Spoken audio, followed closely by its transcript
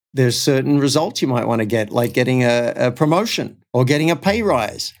there's certain results you might want to get, like getting a promotion or getting a pay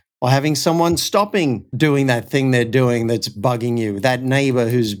rise or having someone stopping doing that thing they're doing that's bugging you, that neighbor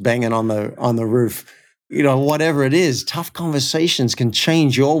who's banging on the roof. Whatever it is, tough conversations can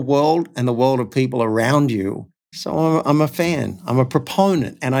change your world and the world of people around you. So I'm a fan. I'm a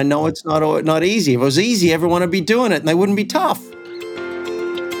proponent. And I know it's not easy. If it was easy, everyone would be doing it and they wouldn't be tough.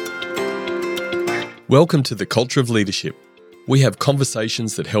 Welcome to the Culture of Leadership. We have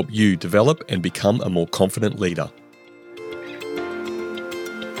conversations that help you develop and become a more confident leader.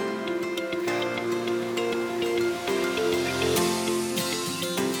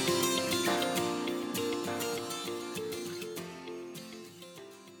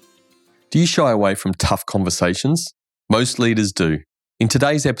 Do you shy away from tough conversations? Most leaders do. In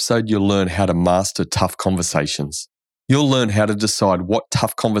today's episode, you'll learn how to master tough conversations. You'll learn how to decide what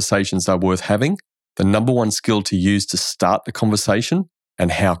tough conversations are worth having, the number one skill to use to start the conversation,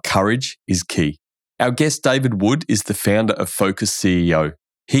 and how courage is key. Our guest, David Wood, is the founder of Focus CEO.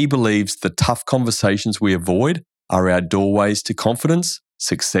 He believes the tough conversations we avoid are our doorways to confidence,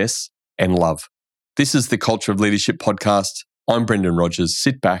 success, and love. This is the Culture of Leadership podcast. I'm Brendan Rogers.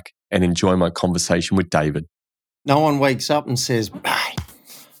 Sit back and enjoy my conversation with David. No one wakes up and says, I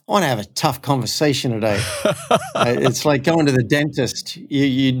want to have a tough conversation today. It's like going to the dentist.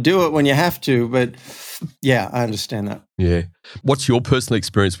 You do it when you have to, but yeah, I understand that. Yeah. What's your personal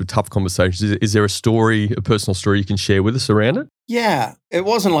experience with tough conversations? Is there a personal story you can share with us around it? Yeah. It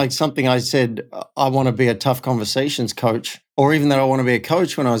wasn't like something I said, I want to be a tough conversations coach, or even that I want to be a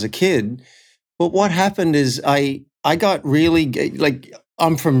coach when I was a kid. But what happened is I got really,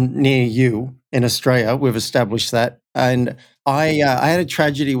 I'm from near you in Australia. We've established that. And I had a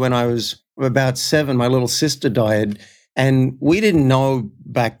tragedy when I was about 7. My little sister died. And we didn't know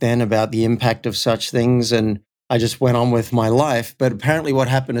back then about the impact of such things. And I just went on with my life. But apparently what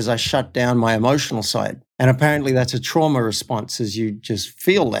happened is I shut down my emotional side. And apparently that's a trauma response, is you just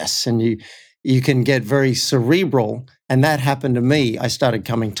feel less and you can get very cerebral. And that happened to me. I started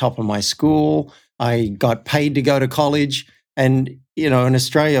coming top of my school. I got paid to go to college. And, in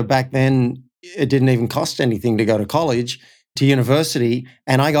Australia back then, it didn't even cost anything to go to college, to university.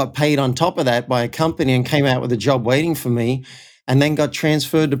 And I got paid on top of that by a company and came out with a job waiting for me, and then got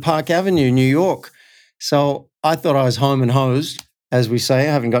transferred to Park Avenue, New York. So I thought I was home and hosed, as we say.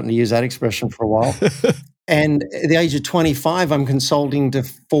 I haven't gotten to use that expression for a while. And at the age of 25, I'm consulting to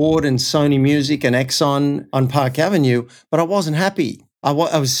Ford and Sony Music and Exxon on Park Avenue, but I wasn't happy. I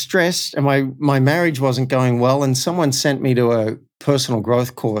was stressed and my marriage wasn't going well. And someone sent me to a personal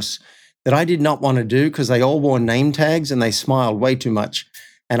growth course that I did not want to do because they all wore name tags and they smiled way too much.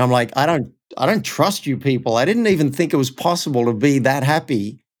 And I'm like, I don't trust you people. I didn't even think it was possible to be that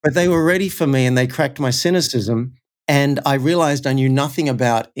happy, but they were ready for me and they cracked my cynicism. And I realized I knew nothing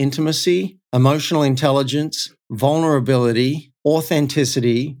about intimacy, emotional intelligence, vulnerability,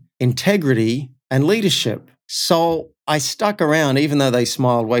 authenticity, integrity, and leadership. So I stuck around, even though they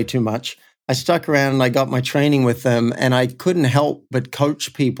smiled way too much. I stuck around and I got my training with them, and I couldn't help but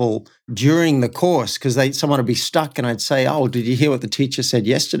coach people during the course because someone would be stuck and I'd say, oh, did you hear what the teacher said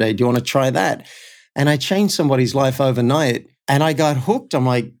yesterday? Do you want to try that? And I changed somebody's life overnight and I got hooked. I'm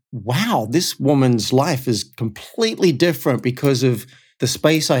like, wow, this woman's life is completely different because of the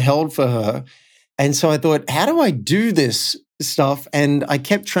space I held for her. And so I thought, how do I do this stuff? And I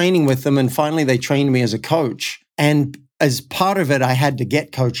kept training with them, and finally they trained me as a coach. And as part of it, I had to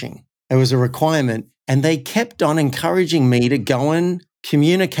get coaching. It was a requirement. And they kept on encouraging me to go and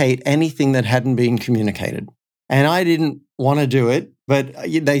communicate anything that hadn't been communicated. And I didn't want to do it, but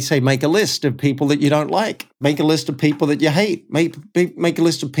they say, make a list of people that you don't like. Make a list of people that you hate. Make a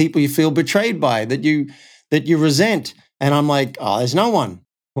list of people you feel betrayed by, that you resent. And I'm like, oh, there's no one.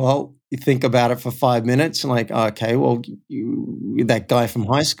 Well, you think about it for 5 minutes and like, okay, well, that guy from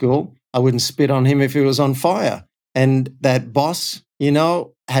high school, I wouldn't spit on him if he was on fire. And that boss,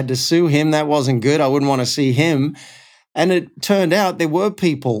 had to sue him. That wasn't good. I wouldn't want to see him. And it turned out there were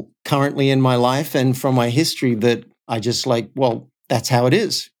people currently in my life and from my history that I just well, that's how it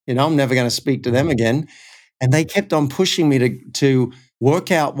is. I'm never going to speak to them again. And they kept on pushing me to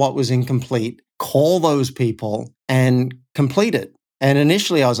work out what was incomplete, call those people and complete it. And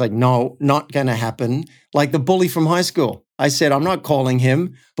initially I was like, no, not going to happen. Like the bully from high school. I said, I'm not calling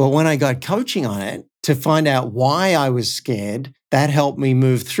him. But when I got coaching on it to find out why I was scared, that helped me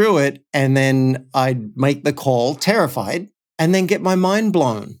move through it. And then I'd make the call, terrified, and then get my mind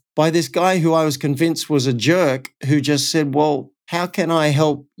blown by this guy who I was convinced was a jerk who just said, well, how can I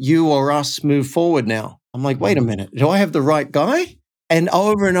help you or us move forward now? I'm like, wait a minute, do I have the right guy? And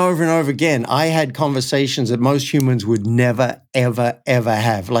over and over and over again, I had conversations that most humans would never, ever, ever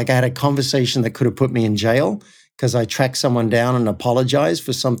have. Like I had a conversation that could have put me in jail because I tracked someone down and apologized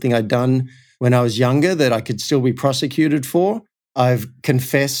for something I'd done when I was younger that I could still be prosecuted for. I've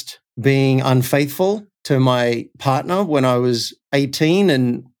confessed being unfaithful to my partner when I was 18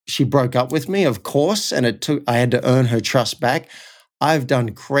 and she broke up with me, of course, and I had to earn her trust back. I've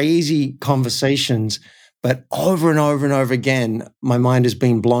done crazy conversations, but over and over and over again, my mind has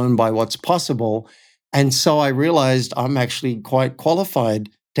been blown by what's possible. And so I realized I'm actually quite qualified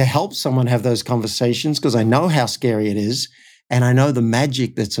to help someone have those conversations because I know how scary it is and I know the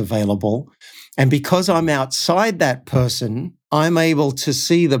magic that's available. And because I'm outside that person, I'm able to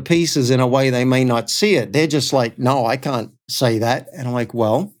see the pieces in a way they may not see it. They're just like, no, I can't say that. And I'm like,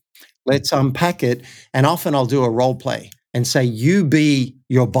 well, let's unpack it. And often I'll do a role play and say, you be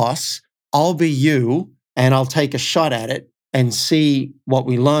your boss, I'll be you, and I'll take a shot at it and see what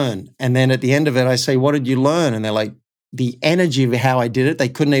we learn. And then at the end of it, I say, what did you learn? And they're like, the energy of how I did it, they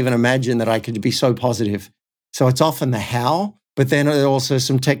couldn't even imagine that I could be so positive. So it's often the how, but then also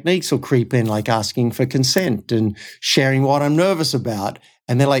some techniques will creep in, like asking for consent and sharing what I'm nervous about.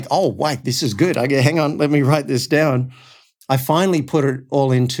 And they're like, oh, wait, this is good. I go, hang on, let me write this down. I finally put it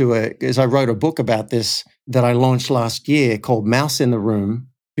all into as I wrote a book about this that I launched last year called Mouse in the Room,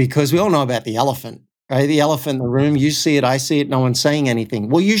 because we all know about the elephant, right? The elephant in the room, you see it, I see it, no one's saying anything.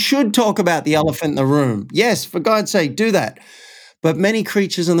 Well, you should talk about the elephant in the room. Yes, for God's sake, do that. But many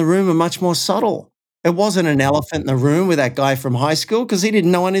creatures in the room are much more subtle. It wasn't an elephant in the room with that guy from high school because he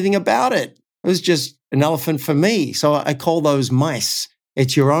didn't know anything about it. It was just an elephant for me. So I call those mice.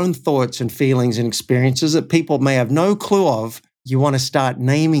 It's your own thoughts and feelings and experiences that people may have no clue of. You want to start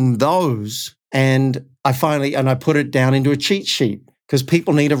naming those. And I put it down into a cheat sheet because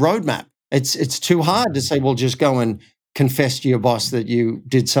people need a roadmap. It's too hard to say, well, just go and confess to your boss that you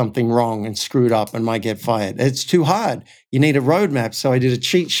did something wrong and screwed up and might get fired. It's too hard. You need a roadmap. So I did a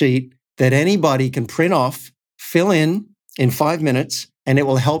cheat sheet that anybody can print off, fill in 5 minutes, and it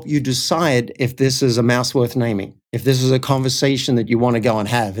will help you decide if this is a mouse worth naming, if this is a conversation that you want to go and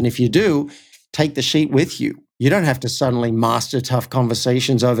have. And if you do, take the sheet with you. You don't have to suddenly master tough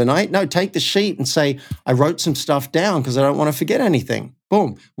conversations overnight. No, take the sheet and say, I wrote some stuff down because I don't want to forget anything.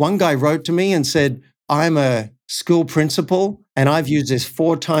 Boom. One guy wrote to me and said, I'm a school principal and I've used this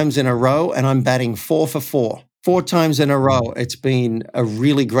 4 times in a row and I'm batting 4 for 4. 4 times in a row. It's been a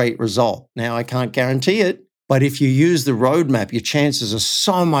really great result. Now, I can't guarantee it, but if you use the roadmap, your chances are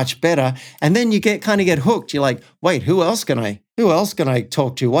so much better. And then you get hooked. You're like, wait, who else can I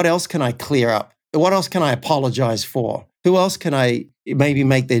talk to? What else can I clear up? What else can I apologize for? Who else can I maybe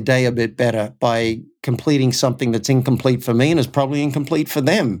make their day a bit better by completing something that's incomplete for me and is probably incomplete for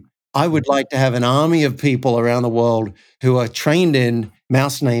them? I would like to have an army of people around the world who are trained in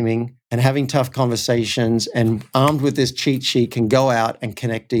mouse naming and having tough conversations and armed with this cheat sheet can go out and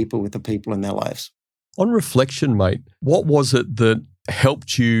connect deeper with the people in their lives. On reflection, mate, what was it that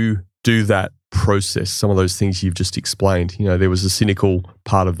helped you do that process? Some of those things you've just explained. You know, there was a cynical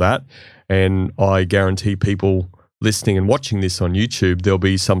part of that. And I guarantee people listening and watching this on YouTube, there'll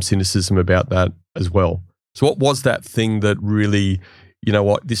be some cynicism about that as well. So what was that thing that really, you know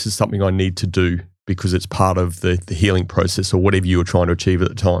what, this is something I need to do because it's part of the healing process or whatever you were trying to achieve at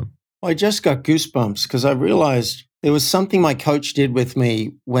the time? I just got goosebumps because I realized there was something my coach did with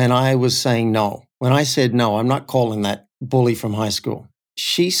me when I was saying no. When I said, no, I'm not calling that bully from high school.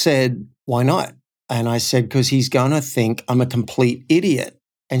 She said, why not? And I said, because he's going to think I'm a complete idiot.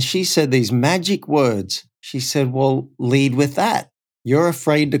 And she said these magic words. She said, well, lead with that. You're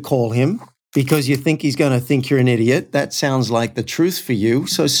afraid to call him because you think he's going to think you're an idiot. That sounds like the truth for you.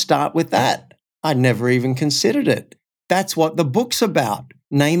 So start with that. I'd never even considered it. That's what the book's about.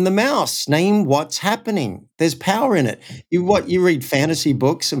 Name the mouse. Name what's happening. There's power in it. You read fantasy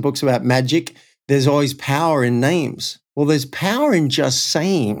books and books about magic. There's always power in names. Well, there's power in just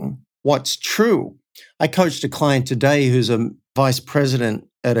saying what's true. I coached a client today who's a vice president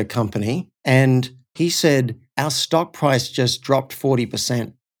at a company, and he said, our stock price just dropped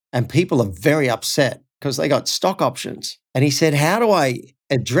 40%, and people are very upset because they got stock options. And he said, how do I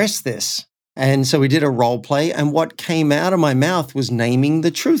address this? And so we did a role play, and what came out of my mouth was naming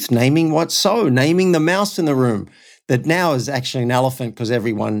the truth, naming what's so, naming the mouse in the room that now is actually an elephant because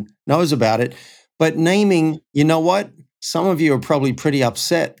everyone knows about it. But naming, you know what? Some of you are probably pretty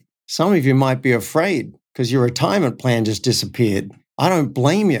upset. Some of you might be afraid because your retirement plan just disappeared. I don't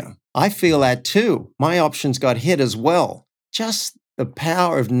blame you. I feel that too. My options got hit as well. Just the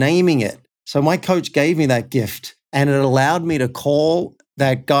power of naming it. So my coach gave me that gift, and it allowed me to call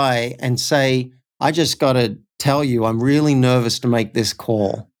that guy and say, I just got a tell you I'm really nervous to make this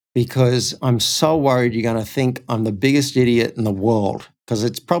call because I'm so worried you're going to think I'm the biggest idiot in the world because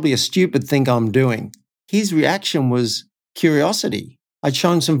it's probably a stupid thing I'm doing. His reaction was curiosity. I'd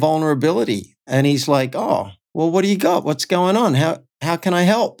shown some vulnerability. And he's like, oh, well, what do you got? What's going on? How can I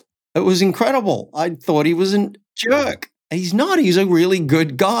help? It was incredible. I thought he was a jerk. He's not. He's a really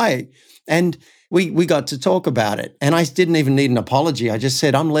good guy. And we got to talk about it. And I didn't even need an apology. I just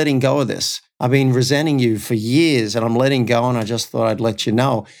said, I'm letting go of this. I've been resenting you for years and I'm letting go. And I just thought I'd let you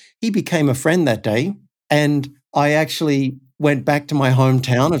know. He became a friend that day. And I actually went back to my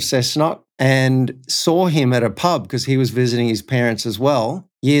hometown of Cessnock and saw him at a pub because he was visiting his parents as well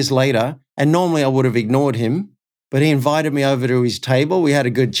years later. And normally I would have ignored him, but he invited me over to his table. We had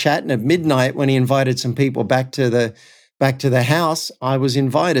a good chat. And at midnight, when he invited some people back to the house, I was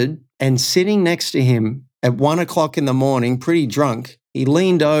invited, and sitting next to him at 1:00 in the morning, pretty drunk, he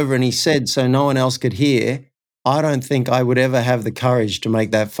leaned over and he said, so no one else could hear, I don't think I would ever have the courage to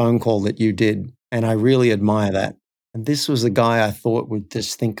make that phone call that you did. And I really admire that. And this was the guy I thought would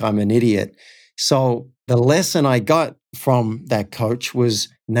just think I'm an idiot. So the lesson I got from that coach was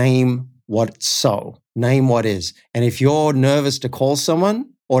name what's so, name what is. And if you're nervous to call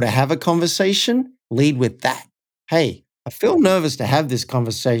someone or to have a conversation, lead with that. Hey, I feel nervous to have this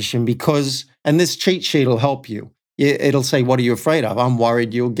conversation because, and this cheat sheet will help you. It'll say, what are you afraid of? I'm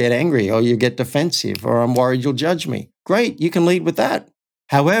worried you'll get angry or you get defensive, or I'm worried you'll judge me. Great, you can lead with that.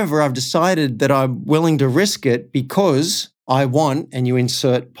 However, I've decided that I'm willing to risk it because I want, and you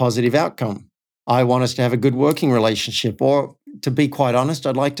insert positive outcome. I want us to have a good working relationship, or to be quite honest,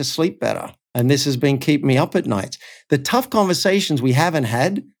 I'd like to sleep better. And this has been keeping me up at night. The tough conversations we haven't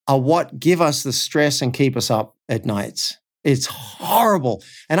had are what give us the stress and keep us up at nights. It's horrible.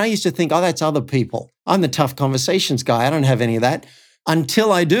 And I used to think, oh, that's other people. I'm the tough conversations guy. I don't have any of that.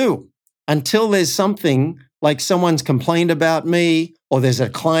 Until I do. Until there's something like someone's complained about me, or there's a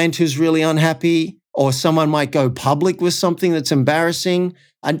client who's really unhappy, or someone might go public with something that's embarrassing,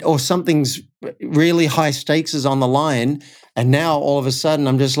 or something's really high stakes is on the line. And now all of a sudden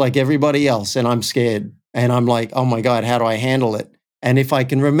I'm just like everybody else and I'm scared. And I'm like, oh my God, how do I handle it? And if I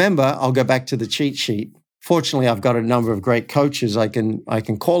can remember, I'll go back to the cheat sheet. Fortunately, I've got a number of great coaches I can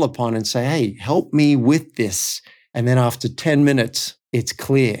call upon and say, hey, help me with this. And then after 10 minutes, it's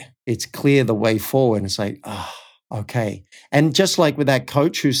clear. It's clear the way forward. And it's like, oh, okay. And just like with that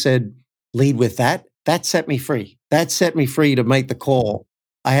coach who said, lead with that, that set me free. That set me free to make the call.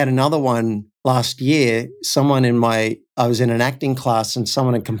 I had another one last year. I was in an acting class and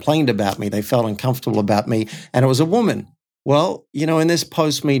someone had complained about me. They felt uncomfortable about me. And it was a woman. Well, in this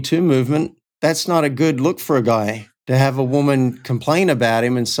post-Me Too movement, that's not a good look for a guy to have a woman complain about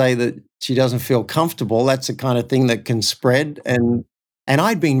him and say that she doesn't feel comfortable. That's the kind of thing that can spread. And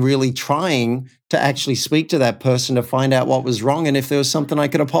I'd been really trying to actually speak to that person to find out what was wrong and if there was something I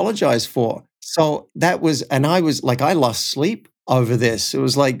could apologize for. So I was like, I lost sleep over this. It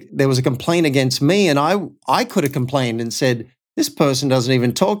was like there was a complaint against me, and I could have complained and said, this person doesn't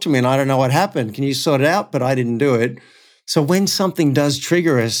even talk to me and I don't know what happened. Can you sort it out? But I didn't do it. So when something does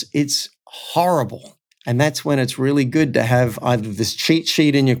trigger us, it's horrible. And that's when it's really good to have either this cheat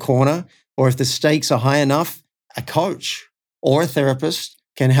sheet in your corner, or if the stakes are high enough, a coach or a therapist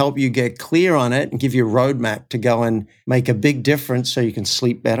can help you get clear on it and give you a roadmap to go and make a big difference so you can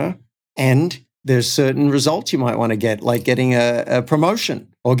sleep better. And there's certain results you might want to get, like getting a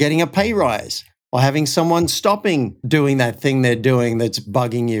promotion or getting a pay rise or having someone stopping doing that thing they're doing that's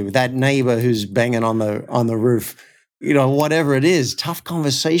bugging you, that neighbor who's banging on the roof. Whatever it is, tough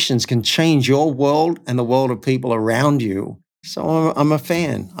conversations can change your world and the world of people around you. So I'm a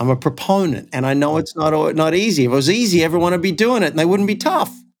fan. I'm a proponent. And I know it's not easy. If it was easy, everyone would be doing it and they wouldn't be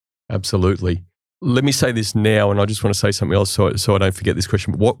tough. Absolutely. Let me say this now, and I just want to say something else so I don't forget this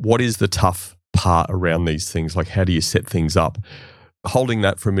question. What is the tough part around these things? Like, how do you set things up? Holding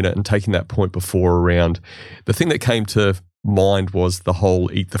that for a minute and taking that point before around, the thing that came to mind was the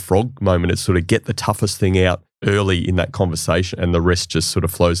whole eat the frog moment. It's sort of get the toughest thing out early in that conversation and the rest just sort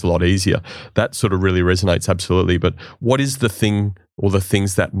of flows a lot easier. That sort of really resonates, absolutely. But what is the thing or the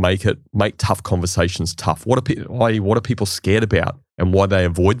things that make tough conversations tough? What are people scared about and why they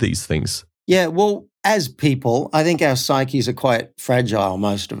avoid these things? Yeah, well, as people, I think our psyches are quite fragile,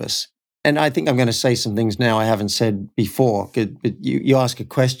 most of us. And I think I'm going to say some things now I haven't said before. But you ask a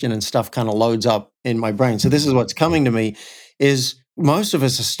question and stuff kind of loads up in my brain. So this is what's coming to me is most of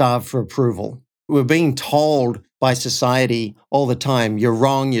us are starved for approval. We're being told by society all the time, you're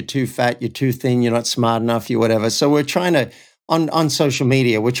wrong, you're too fat, you're too thin, you're not smart enough, you're whatever. So we're trying to, on social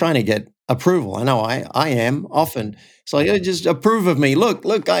media, we're trying to get approval. I know I am often. It's like, just approve of me. Look,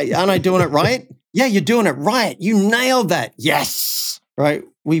 aren't I doing it right? Yeah, you're doing it right. You nailed that. Yes. Right.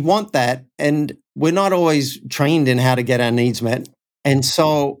 We want that. And we're not always trained in how to get our needs met. And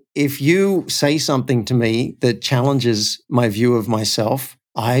so if you say something to me that challenges my view of myself,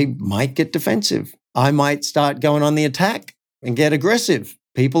 I might get defensive. I might start going on the attack and get aggressive.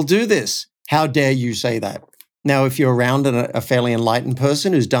 People do this. How dare you say that? Now, if you're around a fairly enlightened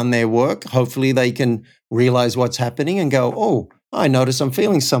person who's done their work, hopefully they can realize what's happening and go, oh, I notice I'm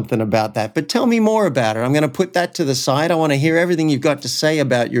feeling something about that, but tell me more about it. I'm going to put that to the side. I want to hear everything you've got to say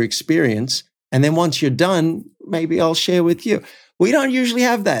about your experience. And then once you're done, maybe I'll share with you. We don't usually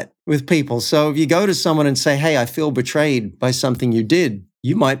have that with people. So if you go to someone and say, hey, I feel betrayed by something you did,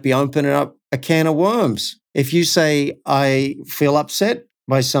 you might be opening up a can of worms. If you say, I feel upset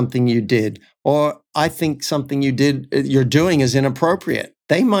by something you did, or I think something you're doing is inappropriate,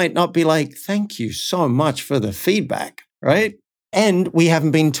 they might not be like, thank you so much for the feedback, right? And we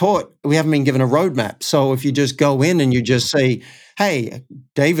haven't been given a roadmap. So if you just go in and you just say, hey,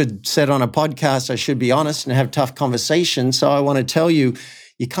 David said on a podcast, I should be honest and have tough conversations. So I want to tell you,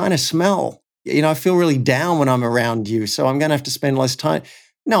 you kind of smell. I feel really down when I'm around you. So I'm going to have to spend less time.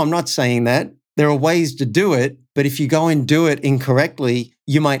 No, I'm not saying that. There are ways to do it. But if you go and do it incorrectly,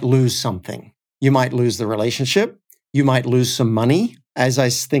 you might lose something. You might lose the relationship. You might lose some money. As I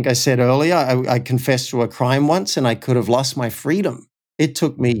think I said earlier, I confessed to a crime once and I could have lost my freedom. It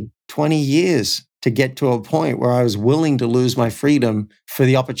took me 20 years to get to a point where I was willing to lose my freedom for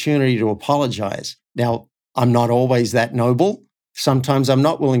the opportunity to apologize. Now, I'm not always that noble. Sometimes I'm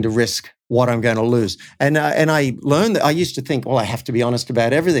not willing to risk what I'm going to lose. And I learned that I used to think, well, I have to be honest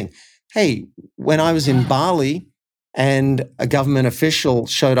about everything. Hey, when I was in Bali and a government official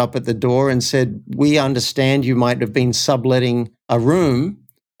showed up at the door and said, we understand you might have been subletting a room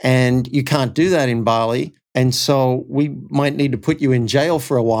and you can't do that in Bali. And so we might need to put you in jail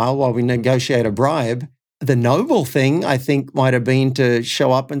for a while we negotiate a bribe. The noble thing, I think, might have been to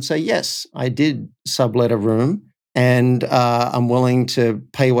show up and say, yes, I did sublet a room and I'm willing to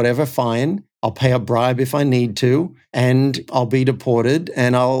pay whatever fine. I'll pay a bribe if I need to, and I'll be deported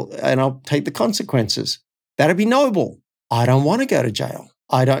and I'll take the consequences. That'd be noble. I don't want to go to jail.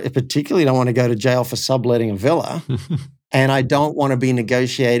 I particularly don't want to go to jail for subletting a villa. And I don't want to be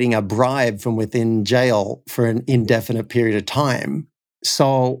negotiating a bribe from within jail for an indefinite period of time.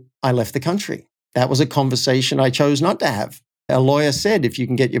 So I left the country. That was a conversation I chose not to have. A lawyer said, if you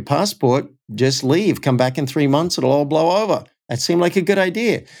can get your passport, just leave. Come back in 3 months, it'll all blow over. That seemed like a good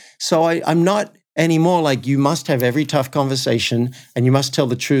idea. So I'm not anymore like you must have every tough conversation and you must tell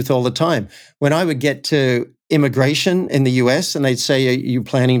the truth all the time. When I would get to immigration in the US and they'd say, are you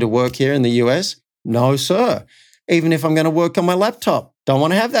planning to work here in the US? No, sir. Even if I'm going to work on my laptop, don't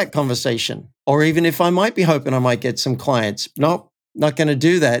want to have that conversation. Or even if I might be hoping I might get some clients. Nope, not going to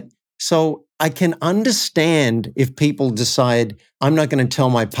do that. So I can understand if people decide, I'm not going to tell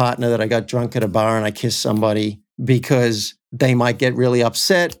my partner that I got drunk at a bar and I kissed somebody because they might get really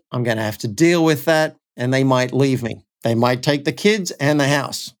upset. I'm going to have to deal with that and they might leave me. They might take the kids and the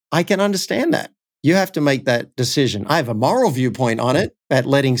house. I can understand that. You have to make that decision. I have a moral viewpoint on it, at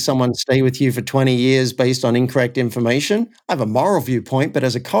letting someone stay with you for 20 years based on incorrect information. I have a moral viewpoint, but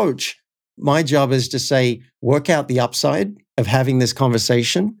as a coach, my job is to say, work out the upside of having this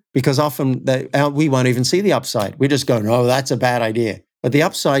conversation, because often we won't even see the upside. We just go, no, that's a bad idea. But the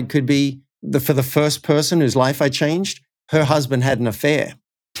upside could be for the first person whose life I changed, her husband had an affair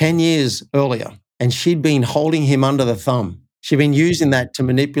 10 years earlier, and she'd been holding him under the thumb. She'd been using that to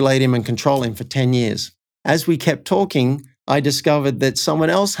manipulate him and control him for 10 years. As we kept talking, I discovered that someone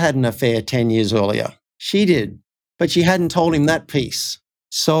else had an affair 10 years earlier. She did, but she hadn't told him that piece.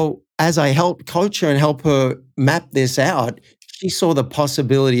 So as I helped coach her and help her map this out, she saw the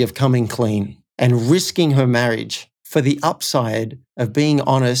possibility of coming clean and risking her marriage for the upside of being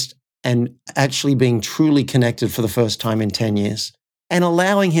honest and actually being truly connected for the first time in 10 years and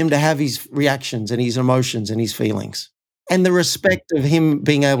allowing him to have his reactions and his emotions and his feelings. And the respect of him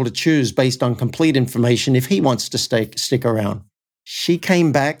being able to choose based on complete information if he wants to stick around. She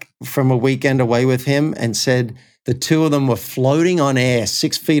came back from a weekend away with him and said the two of them were floating on air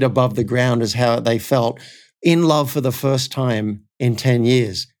 6 feet above the ground is how they felt, in love for the first time in 10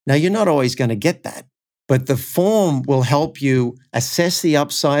 years. Now, you're not always going to get that, but the form will help you assess the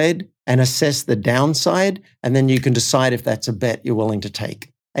upside and assess the downside, and then you can decide if that's a bet you're willing to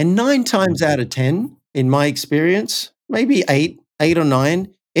take. And 9 times out of 10, in my experience, maybe 8 or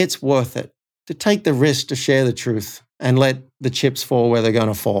 9, it's worth it to take the risk to share the truth and let the chips fall where they're going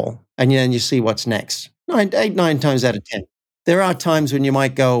to fall. And then you see what's next. 9 times out of 10. There are times when you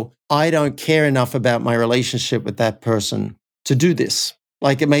might go, I don't care enough about my relationship with that person to do this.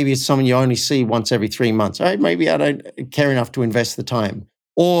 Like maybe it's someone you only see once every 3 months. All right, maybe I don't care enough to invest the time.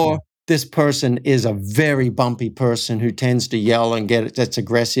 Or this person is a very bumpy person who tends to yell and that's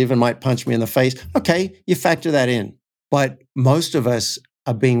aggressive and might punch me in the face. Okay, you factor that in. But most of us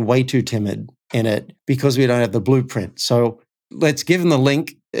are being way too timid in it because we don't have the blueprint. So let's give them the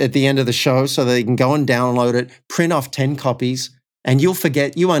link at the end of the show so they can go and download it, print off 10 copies, and you'll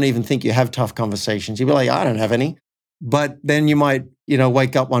forget, you won't even think you have tough conversations. You'll be like, I don't have any. But then you might,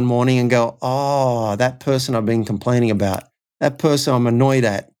 wake up one morning and go, oh, that person I've been complaining about, that person I'm annoyed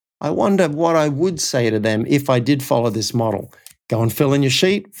at. I wonder what I would say to them if I did follow this model. Go and fill in your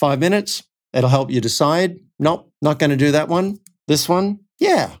sheet, 5 minutes. It'll help you decide. Nope, not going to do that one. This one,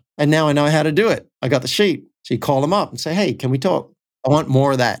 yeah. And now I know how to do it. I got the sheet. So you call them up and say, hey, can we talk? I want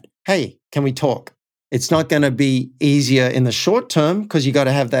more of that. Hey, can we talk? It's not going to be easier in the short term because you got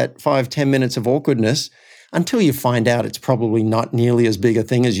to have that 5-10 minutes of awkwardness until you find out it's probably not nearly as big a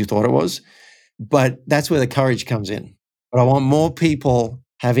thing as you thought it was. But that's where the courage comes in. But I want more people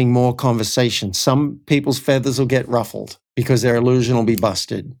having more conversations. Some people's feathers will get ruffled because their illusion will be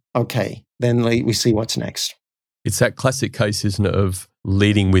busted. Okay, then we see what's next. It's that classic case, isn't it, of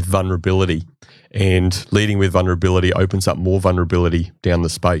leading with vulnerability. And leading with vulnerability opens up more vulnerability down the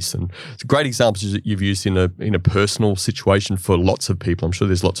space. And it's great examples that you've used in a personal situation for lots of people. I'm sure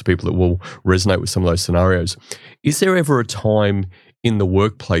there's lots of people that will resonate with some of those scenarios. Is there ever a time in the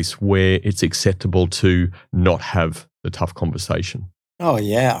workplace where it's acceptable to not have the tough conversation? Oh,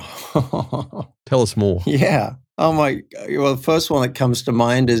 yeah. Tell us more. Yeah. Oh, my. Well, the first one that comes to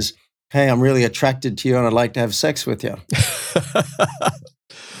mind is, hey, I'm really attracted to you and I'd like to have sex with you.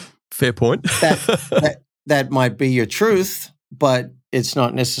 Fair point. that might be your truth, but it's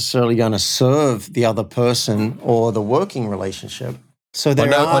not necessarily going to serve the other person or the working relationship. So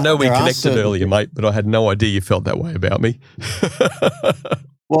I know we connected earlier, mate, but I had no idea you felt that way about me.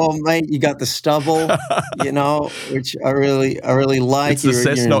 Well, mate, you got the stubble, which I really like. It's a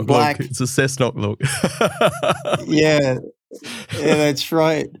Cessnock look. It's a Cessnock look. Yeah, that's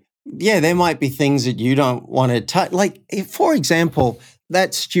right. Yeah, there might be things that you don't want to touch. Like, for example,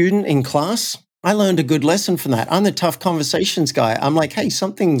 that student in class, I learned a good lesson from that. I'm the tough conversations guy. I'm like, hey,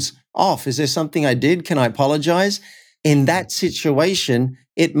 something's off. Is there something I did? Can I apologize? In that situation,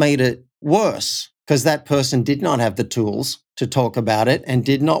 it made it worse because that person did not have the tools to talk about it and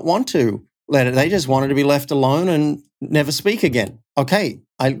did not want to let it. They just wanted to be left alone and never speak again. Okay,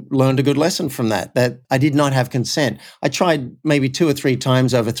 I learned a good lesson from that I did not have consent. I tried maybe 2 or 3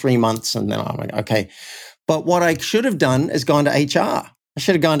 times over 3 months and then I'm like, okay. But what I should have done is gone to HR. I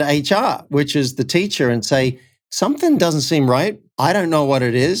should have gone to HR, which is the teacher, and say, something doesn't seem right. I don't know what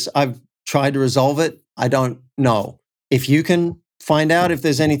it is. I've tried to resolve it. I don't know. If you can find out if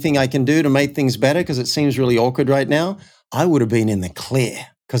there's anything I can do to make things better, because it seems really awkward right now, I would have been in the clear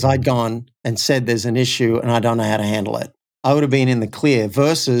because I'd gone and said there's an issue and I don't know how to handle it. I would have been in the clear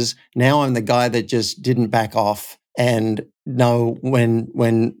versus now I'm the guy that just didn't back off and know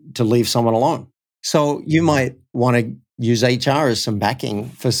when to leave someone alone. So you might want to use HR as some backing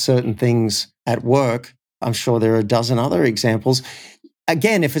for certain things at work. I'm sure there are a dozen other examples.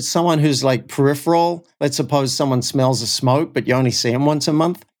 Again, if it's someone who's like peripheral, let's suppose someone smells a smoke, but you only see them once a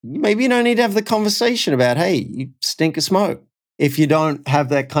month, maybe you don't need to have the conversation about, hey, you stink of smoke. If you don't have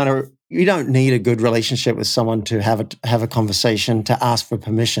that kind of, you don't need a good relationship with someone to have a conversation, to ask for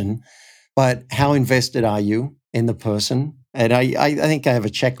permission. But how invested are you in the person? And I think I have a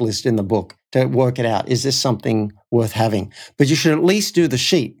checklist in the book to work it out. Is this something worth having? But you should at least do the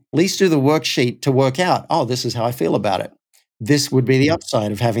sheet, at least do the worksheet to work out, oh, this is how I feel about it. This would be the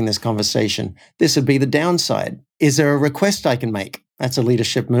upside of having this conversation. This would be the downside. Is there a request I can make? That's a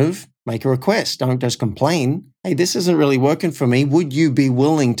leadership move. Make a request. Don't just complain. Hey, this isn't really working for me. Would you be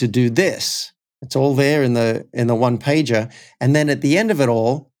willing to do this? It's all there in the one pager. And then at the end of it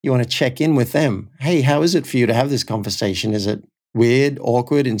all, you want to check in with them. Hey, how is it for you to have this conversation? Is it weird,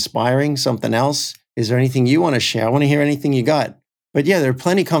 awkward, inspiring, something else? Is there anything you want to share? I want to hear anything you got. But yeah, there are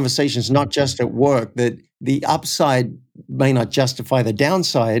plenty of conversations, not just at work, that the upside may not justify the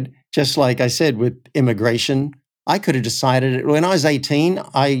downside. Just like I said, with immigration, I could have decided when I was 18,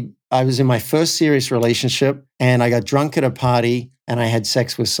 I was in my first serious relationship and I got drunk at a party and I had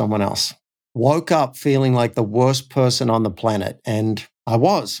sex with someone else. Woke up feeling like the worst person on the planet. And I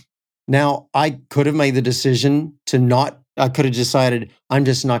was. Now, I could have made the decision I could have decided I'm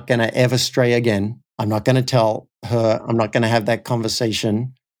just not going to ever stray again. I'm not going to tell her. I'm not going to have that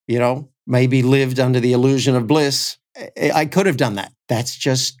conversation, maybe lived under the illusion of bliss. I could have done that. That's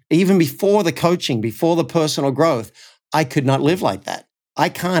just, even before the coaching, before the personal growth, I could not live like that. I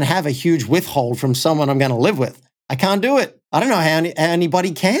can't have a huge withhold from someone I'm going to live with. I can't do it. I don't know how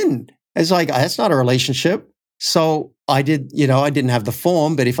anybody can. It's like, that's not a relationship. So I didn't have the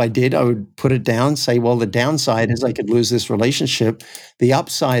form, but if I did, I would put it down, say, well, the downside is I could lose this relationship. The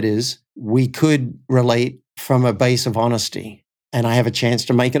upside is we could relate from a base of honesty, and I have a chance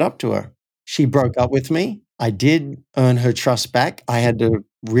to make it up to her. She broke up with me. I did earn her trust back. I had to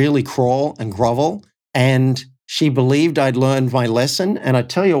really crawl and grovel, and she believed I'd learned my lesson. And I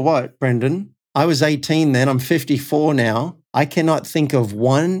tell you what, Brendan, I was 18 then. I'm 54 now. I cannot think of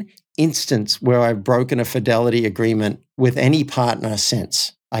one instance where I've broken a fidelity agreement with any partner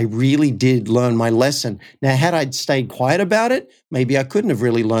since. I really did learn my lesson. Now, had I stayed quiet about it, maybe I couldn't have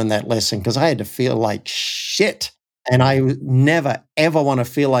really learned that lesson because I had to feel like shit. And I never, ever want to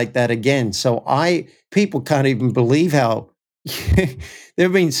feel like that again. So people can't even believe how there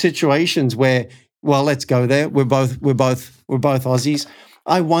have been situations where, well, let's go there. We're both Aussies.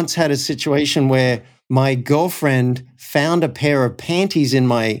 I once had a situation where my girlfriend found a pair of panties in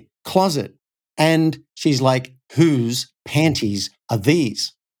my closet, and she's like, whose panties are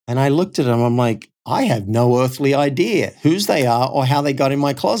these? And I looked at them. I'm like, I have no earthly idea whose they are or how they got in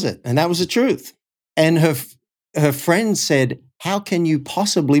my closet. And that was the truth. And her friend said, how can you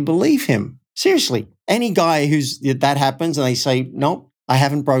possibly believe him? Seriously, any guy that happens and they say, nope, I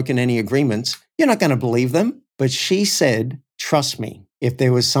haven't broken any agreements, you're not going to believe them. But she said, trust me, if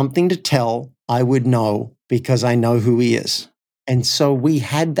there was something to tell, I would know because I know who he is. And so we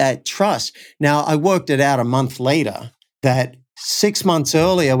had that trust. Now, I worked it out a month later that 6 months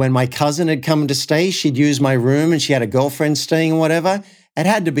earlier when my cousin had come to stay, she'd used my room and she had a girlfriend staying or whatever. It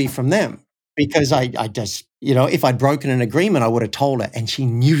had to be from them because I just, if I'd broken an agreement, I would have told her. And she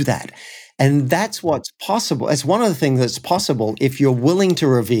knew that. And that's what's possible. It's one of the things that's possible if you're willing to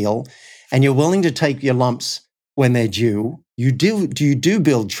reveal and you're willing to take your lumps when they're due. You do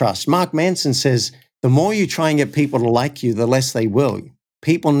build trust. Mark Manson says, the more you try and get people to like you, the less they will.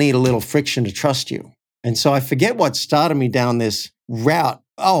 People need a little friction to trust you. And so I forget what started me down this route.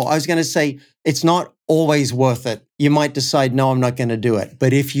 Oh, I was going to say, it's not always worth it. You might decide, no, I'm not going to do it.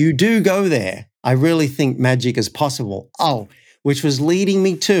 But if you do go there, I really think magic is possible. Oh, which was leading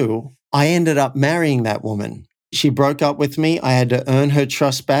me to, I ended up marrying that woman. She broke up with me. I had to earn her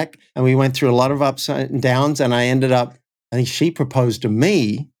trust back. And we went through a lot of ups and downs. And I think she proposed to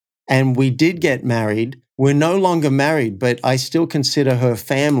me. And we did get married. We're no longer married, but I still consider her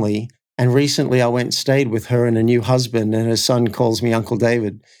family. And recently I went and stayed with her and a new husband, and her son calls me Uncle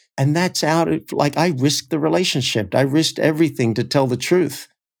David. And that's I risked the relationship. I risked everything to tell the truth.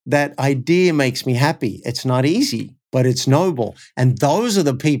 That idea makes me happy. It's not easy, but it's noble. And those are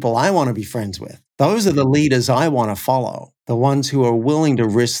the people I want to be friends with. Those are the leaders I want to follow, the ones who are willing to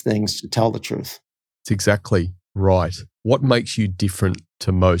risk things to tell the truth. It's exactly right. What makes you different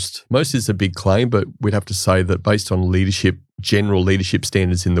to most? Most is a big claim, but we'd have to say that based on general leadership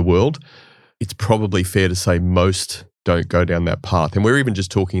standards in the world, it's probably fair to say most don't go down that path. And we're even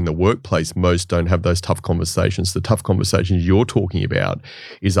just talking in the workplace, most don't have those tough conversations. The tough conversations you're talking about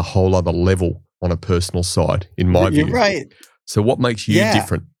is a whole other level on a personal side, in my view. You're right. So what makes you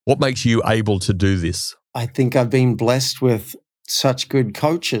different? What makes you able to do this? I think I've been blessed with such good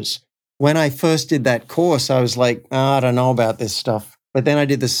coaches. When I first did that course, I was like, I don't know about this stuff. But then I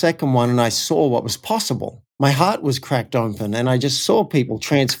did the second one and I saw what was possible. My heart was cracked open and I just saw people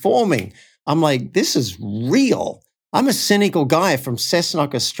transforming. I'm like, this is real. I'm a cynical guy from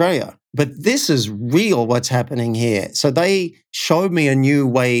Cessnock, Australia, but this is real what's happening here. So they showed me a new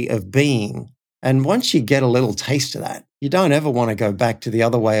way of being. And once you get a little taste of that, you don't ever want to go back to the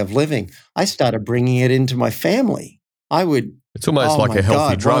other way of living. I started bringing it into my family. It's almost like a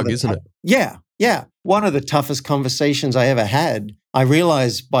healthy drug, isn't it? Yeah. One of the toughest conversations I ever had, I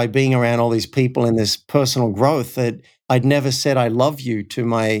realized by being around all these people in this personal growth that I'd never said I love you to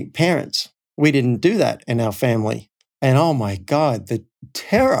my parents. We didn't do that in our family. And oh my God, the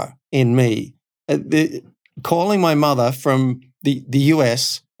terror in me, calling my mother from the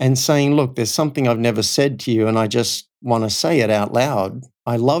US and saying, look, there's something I've never said to you and I just want to say it out loud.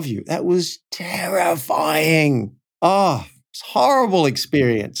 I love you. That was terrifying. Oh, it's a horrible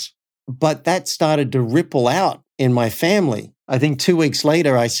experience. But that started to ripple out in my family. I think 2 weeks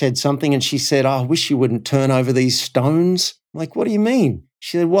later, I said something and she said, I wish you wouldn't turn over these stones. I'm like, what do you mean?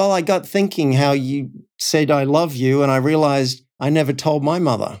 She said, well, I got thinking how you said I love you and I realized I never told my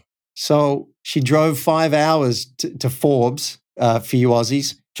mother. So she drove 5 hours to Forbes, for you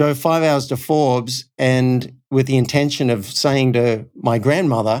Aussies, drove 5 hours to Forbes and with the intention of saying to my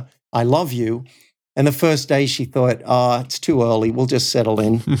grandmother, I love you. And the first day she thought, it's too early. We'll just settle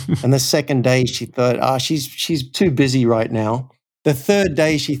in. And the second day she thought, she's too busy right now. The third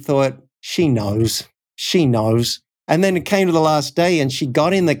day she thought, she knows. she knows. And then it came to the last day and she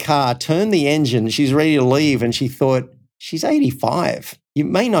got in the car, turned the engine, she's ready to leave. And she thought, she's 85. You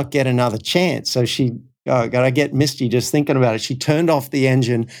may not get another chance. So I get misty just thinking about it. She turned off the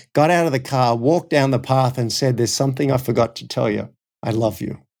engine, got out of the car, walked down the path and said, there's something I forgot to tell you. I love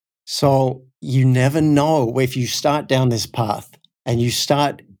you. So you never know if you start down this path and you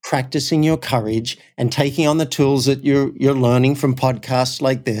start practicing your courage and taking on the tools that you're learning from podcasts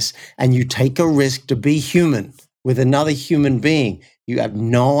like this, and you take a risk to be human with another human being. You have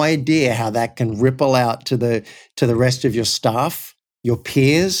no idea how that can ripple out to the rest of your staff, your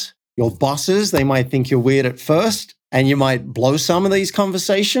peers, your bosses. They might think you're weird at first and you might blow some of these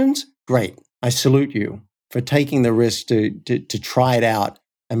conversations. Great. I salute you for taking the risk to try it out,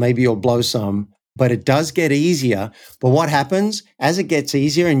 and maybe you'll blow some. But it does get easier. But what happens as it gets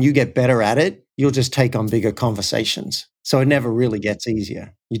easier and you get better at it, you'll just take on bigger conversations. So it never really gets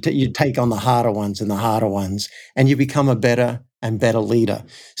easier. You take on the harder ones and the harder ones, and you become a better and better leader.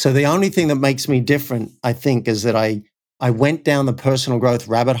 So the only thing that makes me different, I think, is that I went down the personal growth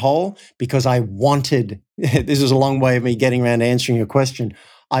rabbit hole because I wanted, this is a long way of me getting around to answering your question.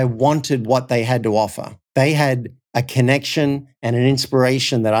 I wanted what they had to offer. They had a connection and an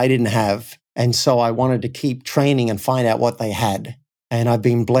inspiration that I didn't have. And so I wanted to keep training and find out what they had. And I've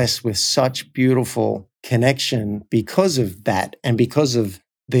been blessed with such beautiful connection because of that and because of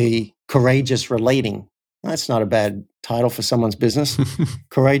the courageous relating. That's not a bad title for someone's business.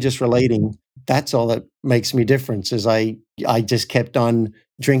 Courageous relating. That's all that makes me different is I just kept on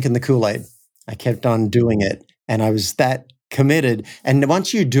drinking the Kool-Aid. I kept on doing it. And I was that committed. And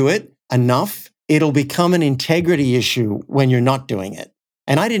once you do it enough, it'll become an integrity issue when you're not doing it.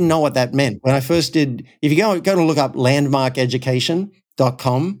 And I didn't know what that meant. When I first did, if you go to look up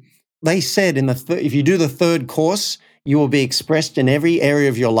landmarkeducation.com, they said if you do the third course, you will be expressed in every area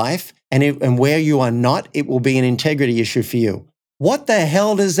of your life. And where you are not, it will be an integrity issue for you. What the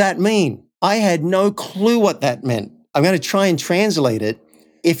hell does that mean? I had no clue what that meant. I'm going to try and translate it.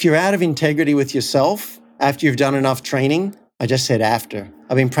 If you're out of integrity with yourself after you've done enough training, I just said after.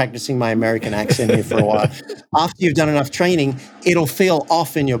 I've been practicing my American accent here for a while. After you've done enough training, it'll feel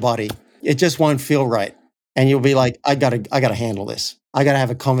off in your body. It just won't feel right. And you'll be like, I gotta handle this. I gotta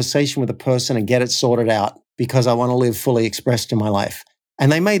have a conversation with a person and get it sorted out because I want to live fully expressed in my life.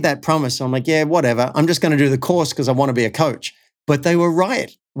 And they made that promise. I'm like, yeah, whatever. I'm just going to do the course because I want to be a coach. But they were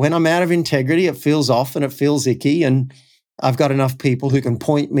right. When I'm out of integrity, it feels off and it feels icky. And I've got enough people who can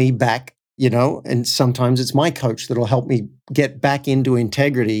point me back, and sometimes it's my coach that'll help me get back into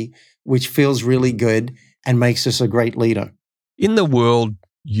integrity, which feels really good and makes us a great leader. In the world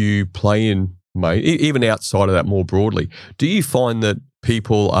you play in, mate, even outside of that more broadly, do you find that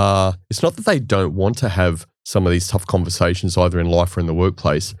people it's not that they don't want to have some of these tough conversations either in life or in the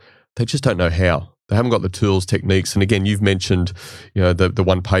workplace, they just don't know how. They haven't got the tools, techniques. And again, you've mentioned, the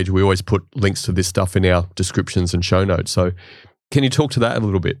one page, we always put links to this stuff in our descriptions and show notes. So can you talk to that a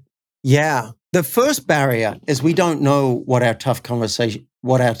little bit? Yeah. The first barrier is we don't know what our tough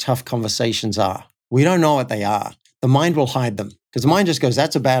conversations are. We don't know what they are. The mind will hide them because the mind just goes,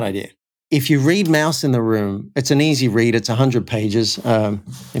 that's a bad idea. If you read Mouse in the Room, it's an easy read. It's 100 pages.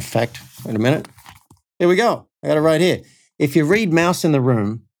 In fact, wait a minute. Here we go. I got it right here. If you read Mouse in the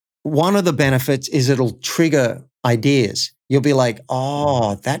Room, one of the benefits is it'll trigger ideas. You'll be like,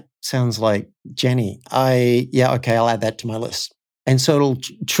 oh, that sounds like Jenny. Okay, I'll add that to my list. And so it'll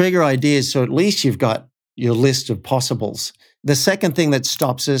trigger ideas. So at least you've got your list of possibles. The second thing that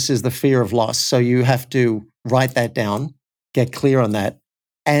stops us is the fear of loss. So you have to write that down, get clear on that.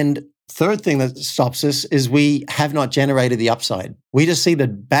 And third thing that stops us is we have not generated the upside. We just see the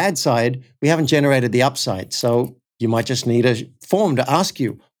bad side. We haven't generated the upside. So you might just need a form to ask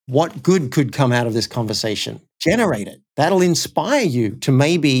you, what good could come out of this conversation? Generate it. That'll inspire you to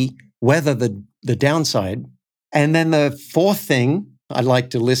maybe weather the downside. And then the fourth thing, I like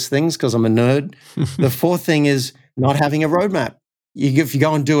to list things because I'm a nerd. The fourth thing is not having a roadmap. If you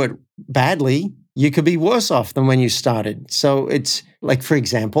go and do it badly, you could be worse off than when you started. So it's like, for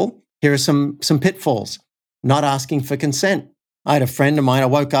example, here are some pitfalls. Not asking for consent. I had a friend of mine, I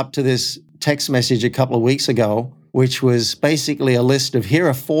woke up to this text message a couple of weeks ago, which was basically a list of here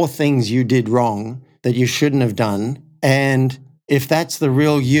are 4 things you did wrong that you shouldn't have done. And if that's the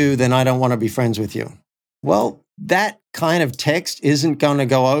real you, then I don't want to be friends with you. Well, that kind of text isn't going to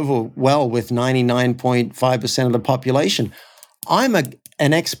go over well with 99.5% of the population. I'm an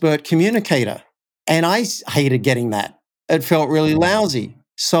expert communicator, and I hated getting that. It felt really lousy.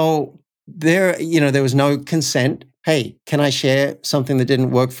 So there was no consent. Hey, can I share something that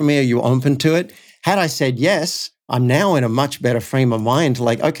didn't work for me? Are you open to it? Had I said yes, I'm now in a much better frame of mind to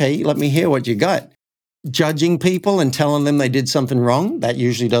like, okay, let me hear what you got. judging people and telling them they did something wrong. That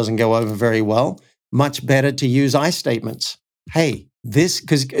usually doesn't go over very well. Much better to use I statements. Hey, this,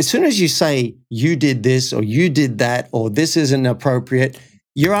 because as soon as you say you did this or you did that or this isn't appropriate,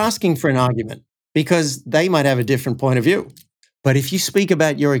 you're asking for an argument because they might have a different point of view. But if you speak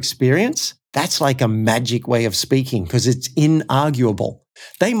about your experience, that's like a magic way of speaking because it's inarguable.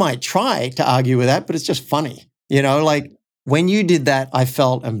 They might try to argue with that, but it's just funny. You know, like when you did that, I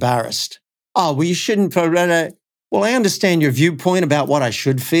felt embarrassed. Oh, well, you shouldn't. Well, I understand your viewpoint about what I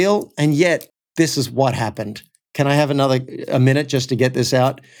should feel, and yet this is what happened. Can I have a minute just to get this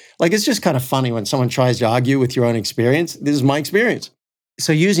out? Like, it's just kind of funny when someone tries to argue with your own experience. This is my experience.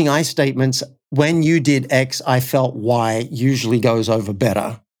 So using I statements, when you did X, I felt Y usually goes over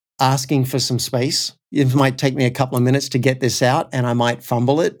better. Asking for some space. It might take me a couple of minutes to get this out and I might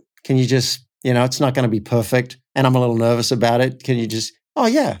fumble it. Can you just, it's not going to be perfect and I'm a little nervous about it. Can you just, oh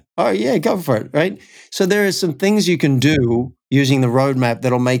yeah, go for it, right? So there are some things you can do using the roadmap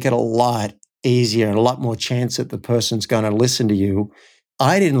that'll make it a lot easier and a lot more chance that the person's going to listen to you.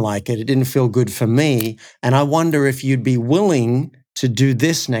 I didn't like it. It didn't feel good for me. And I wonder if you'd be willing to do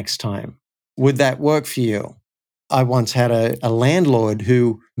this next time. Would that work for you? I once had a landlord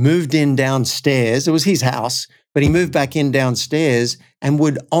who moved in downstairs. It was his house, but he moved back in downstairs and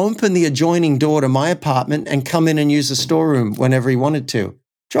would open the adjoining door to my apartment and come in and use the storeroom whenever he wanted to.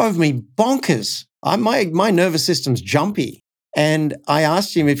 Drove me bonkers. My nervous system's jumpy. And I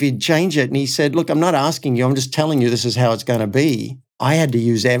asked him if he'd change it. And he said, look, I'm not asking you. I'm just telling you this is how it's going to be. I had to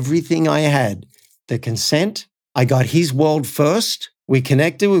use everything I had. The consent. I got his world first. We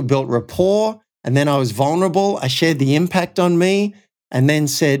connected. We built rapport. And then I was vulnerable. I shared the impact on me and then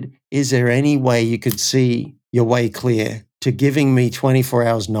said, is there any way you could see your way clear to giving me 24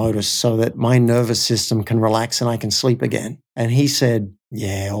 hours notice so that my nervous system can relax and I can sleep again? And he said,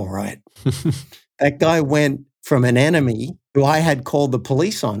 yeah, all right. That guy went from an enemy who I had called the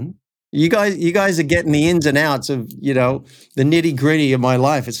police on. You guys are getting the ins and outs of, the nitty gritty of my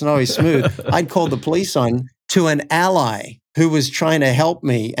life. It's not always smooth. I'd called the police on to an ally who was trying to help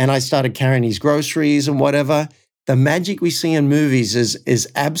me. And I started carrying his groceries and whatever. The magic we see in movies is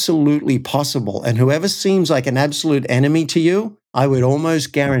absolutely possible. And whoever seems like an absolute enemy to you, I would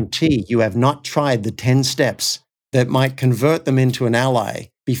almost guarantee you have not tried the 10 steps that might convert them into an ally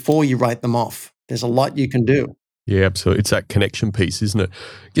before you write them off. There's a lot you can do. Yeah, absolutely. It's that connection piece, isn't it?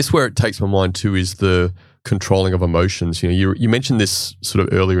 I guess where it takes my mind too is the controlling of emotions. You mentioned this sort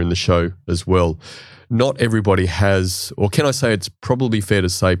of earlier in the show as well. Not everybody has, or can I say it's probably fair to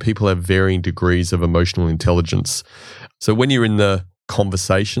say people have varying degrees of emotional intelligence. So when you're in the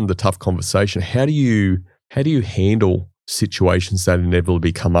conversation, the tough conversation, how do you handle situations that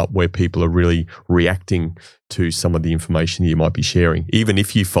inevitably come up where people are really reacting to some of the information you might be sharing, even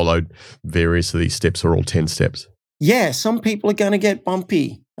if you followed various of these steps or all 10 steps? Yeah, some people are going to get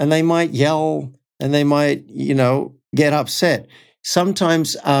bumpy and they might yell and they might, get upset.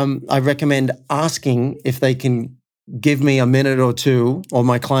 Sometimes I recommend asking if they can give me a minute or two, or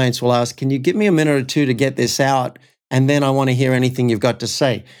my clients will ask, can you give me a minute or two to get this out? And then I want to hear anything you've got to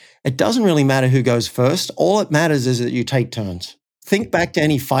say. It doesn't really matter who goes first. All it matters is that you take turns. Think back to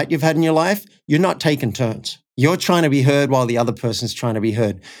any fight you've had in your life. You're not taking turns. You're trying to be heard while the other person's trying to be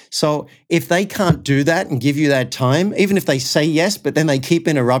heard. So if they can't do that and give you that time, even if they say yes, but then they keep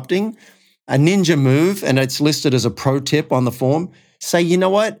interrupting, a ninja move, and it's listed as a pro tip on the form, say, you know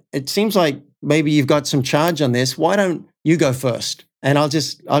what? It seems like maybe you've got some charge on this. Why don't you go first? And I'll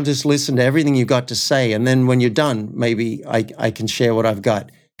just listen to everything you've got to say. And then when you're done, maybe I can share what I've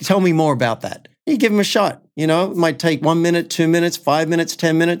got. Tell me more about that. You give them a shot. It might take 1 minute, 2 minutes, 5 minutes,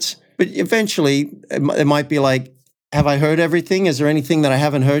 10 minutes. But eventually it might be like, have I heard everything? Is there anything that I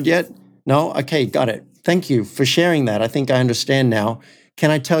haven't heard yet? No? Okay, got it. Thank you for sharing that. I think I understand now. Can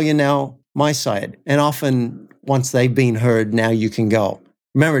I tell you now my side? And often once they've been heard, now you can go.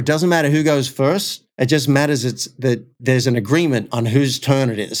 Remember, it doesn't matter who goes first. It just matters that there's an agreement on whose turn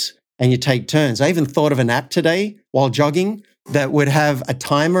it is. And you take turns. I even thought of an app today while jogging that would have a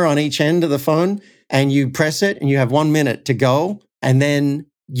timer on each end of the phone, and you press it and you have 1 minute to go. And then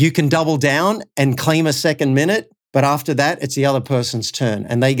you can double down and claim a second minute. But after that, it's the other person's turn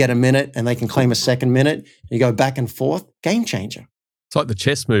and they get a minute and they can claim a second minute. You go back and forth. Game changer. It's like the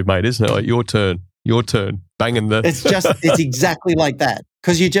chess move, mate, isn't it? Like your turn, banging the... It's exactly like that.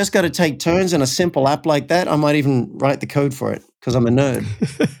 Because you just got to take turns in a simple app like that. I might even write the code for it because I'm a nerd.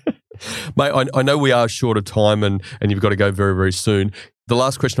 Mate, I know we are short of time and you've got to go very, very soon. The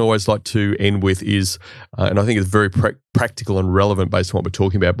last question I always like to end with is, and I think it's very practical and relevant based on what we're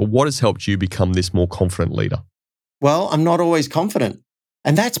talking about, but what has helped you become this more confident leader? Well, I'm not always confident.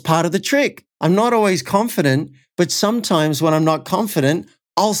 And that's part of the trick. I'm not always confident, but sometimes when I'm not confident,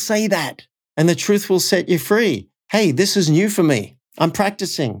 I'll say that and the truth will set you free. Hey, this is new for me. I'm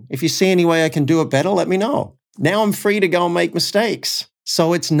practicing. If you see any way I can do it better, let me know. Now I'm free to go and make mistakes.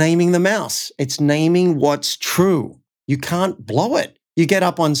 So it's naming the mouse. It's naming what's true. You can't blow it. You get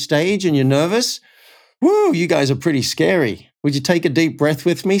up on stage and you're nervous. Woo, you guys are pretty scary. Would you take a deep breath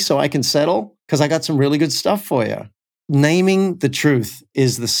with me so I can settle? Because I got some really good stuff for you. Naming the truth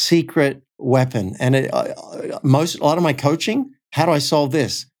is the secret weapon. And a lot of my coaching, how do I solve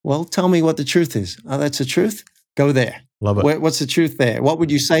this? Well, tell me what the truth is. Oh, that's the truth? Go there. Love it. What's the truth there? What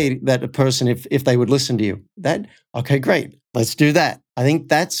would you say that a person, if they would listen to you? That, okay, great. Let's do that. I think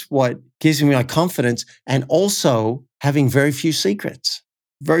that's what gives me my confidence, and also having very few secrets,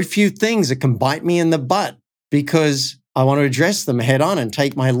 very few things that can bite me in the butt, because I want to address them head on and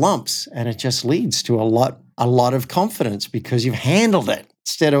take my lumps. And it just leads to a lot of confidence because you've handled it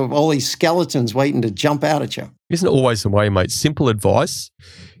instead of all these skeletons waiting to jump out at you. Isn't it always the way, mate? Simple advice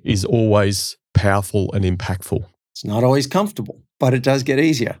is always powerful and impactful. It's not always comfortable, but it does get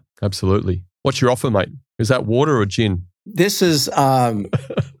easier. Absolutely. What's your offer, mate? Is that water or gin? This is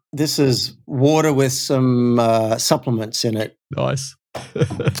water with some supplements in it. Nice.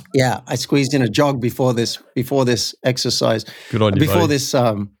 Yeah, I squeezed in a jog before this exercise. Good on you, Before buddy. this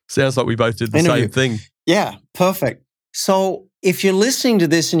Sounds like we both did the interview. same thing. Yeah, perfect. So if you're listening to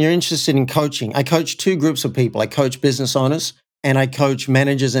this and you're interested in coaching, I coach two groups of people. I coach business owners and I coach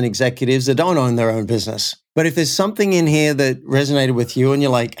managers and executives that don't own their own business. But if there's something in here that resonated with you and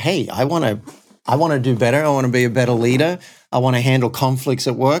you're like, hey, I want to do better. I want to be a better leader. I want to handle conflicts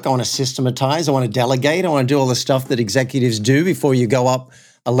at work. I want to systematize. I want to delegate. I want to do all the stuff that executives do before you go up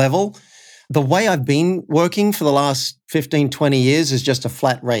a level. The way I've been working for the last 15, 20 years is just a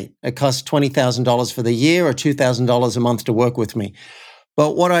flat rate. It costs $20,000 for the year or $2,000 a month to work with me.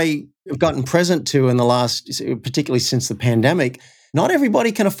 But what I've gotten present to in the last, particularly since the pandemic, not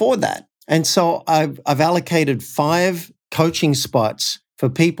everybody can afford that. And so I've allocated 5 coaching spots for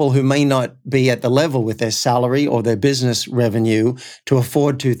people who may not be at the level with their salary or their business revenue to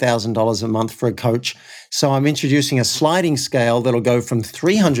afford $2,000 a month for a coach. So I'm introducing a sliding scale that'll go from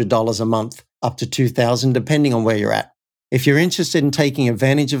 $300 a month up to $2,000, depending on where you're at. If you're interested in taking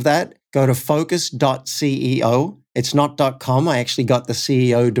advantage of that, go to focus.ceo. It's not .com. I actually got the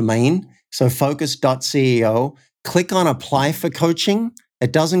CEO domain. So focus.ceo. Click on apply for coaching.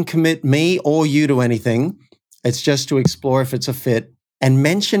 It doesn't commit me or you to anything. It's just to explore if it's a fit. And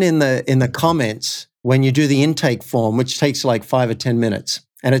mention in the comments when you do the intake form, which takes like 5 or 10 minutes.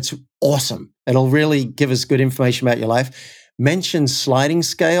 And it's awesome. It'll really give us good information about your life. Mention sliding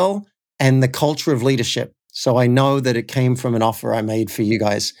scale and the culture of leadership. So I know that it came from an offer I made for you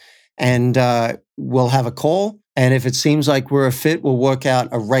guys. And we'll have a call. And if it seems like we're a fit, we'll work out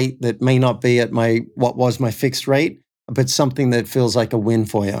a rate that may not be at what was my fixed rate, but something that feels like a win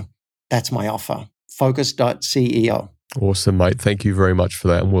for you. That's my offer. Focus.ceo. Awesome, mate. Thank you very much for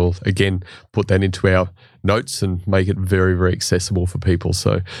that. And we'll, again, put that into our notes and make it very, very accessible for people.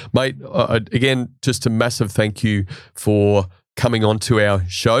 So, mate, again, just a massive thank you for coming on to our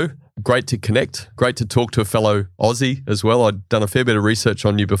show. Great to connect. Great to talk to a fellow Aussie as well. I'd done a fair bit of research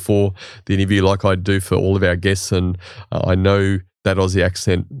on you before the interview, like I do for all of our guests. And I know that Aussie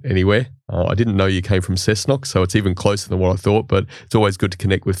accent anywhere. I didn't know you came from Cessnock, so it's even closer than what I thought, but it's always good to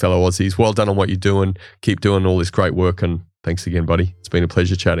connect with fellow Aussies. Well done on what you're doing. Keep doing all this great work, and thanks again, buddy. It's been a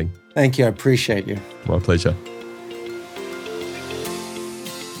pleasure chatting. Thank you. I appreciate you. My pleasure.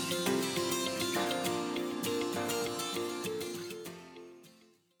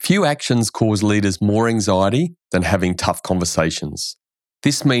 Few actions cause leaders more anxiety than having tough conversations.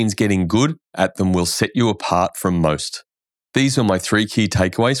 This means getting good at them will set you apart from most. These are my 3 key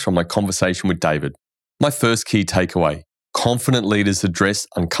takeaways from my conversation with David. My first key takeaway: confident leaders address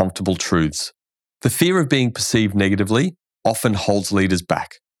uncomfortable truths. The fear of being perceived negatively often holds leaders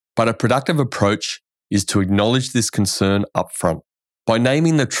back, but a productive approach is to acknowledge this concern up front. By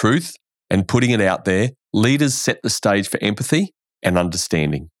naming the truth and putting it out there, leaders set the stage for empathy and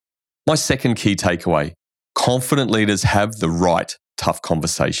understanding. My second key takeaway: confident leaders have the right tough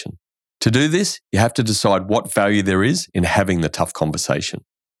conversation. To do this, you have to decide what value there is in having the tough conversation.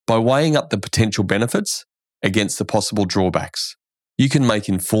 By weighing up the potential benefits against the possible drawbacks, you can make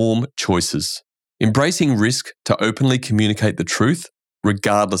informed choices. Embracing risk to openly communicate the truth,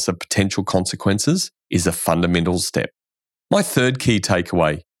 regardless of potential consequences, is a fundamental step. My third key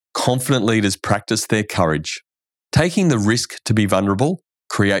takeaway: confident leaders practice their courage. Taking the risk to be vulnerable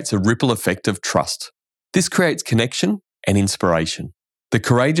creates a ripple effect of trust. This creates connection and inspiration. The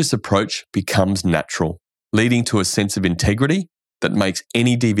courageous approach becomes natural, leading to a sense of integrity that makes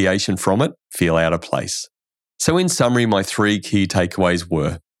any deviation from it feel out of place. So in summary, my 3 key takeaways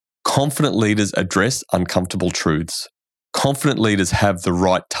were: confident leaders address uncomfortable truths. Confident leaders have the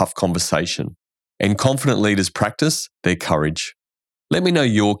right tough conversation. And confident leaders practice their courage. Let me know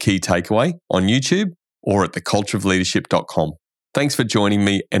your key takeaway on YouTube or at thecultureofleadership.com. Thanks for joining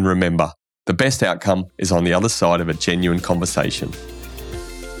me, and remember, the best outcome is on the other side of a genuine conversation.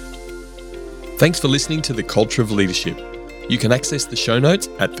 Thanks for listening to The Culture of Leadership. You can access the show notes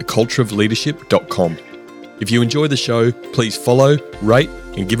at thecultureofleadership.com. If you enjoy the show, please follow, rate,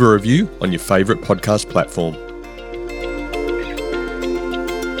 and give a review on your favourite podcast platform.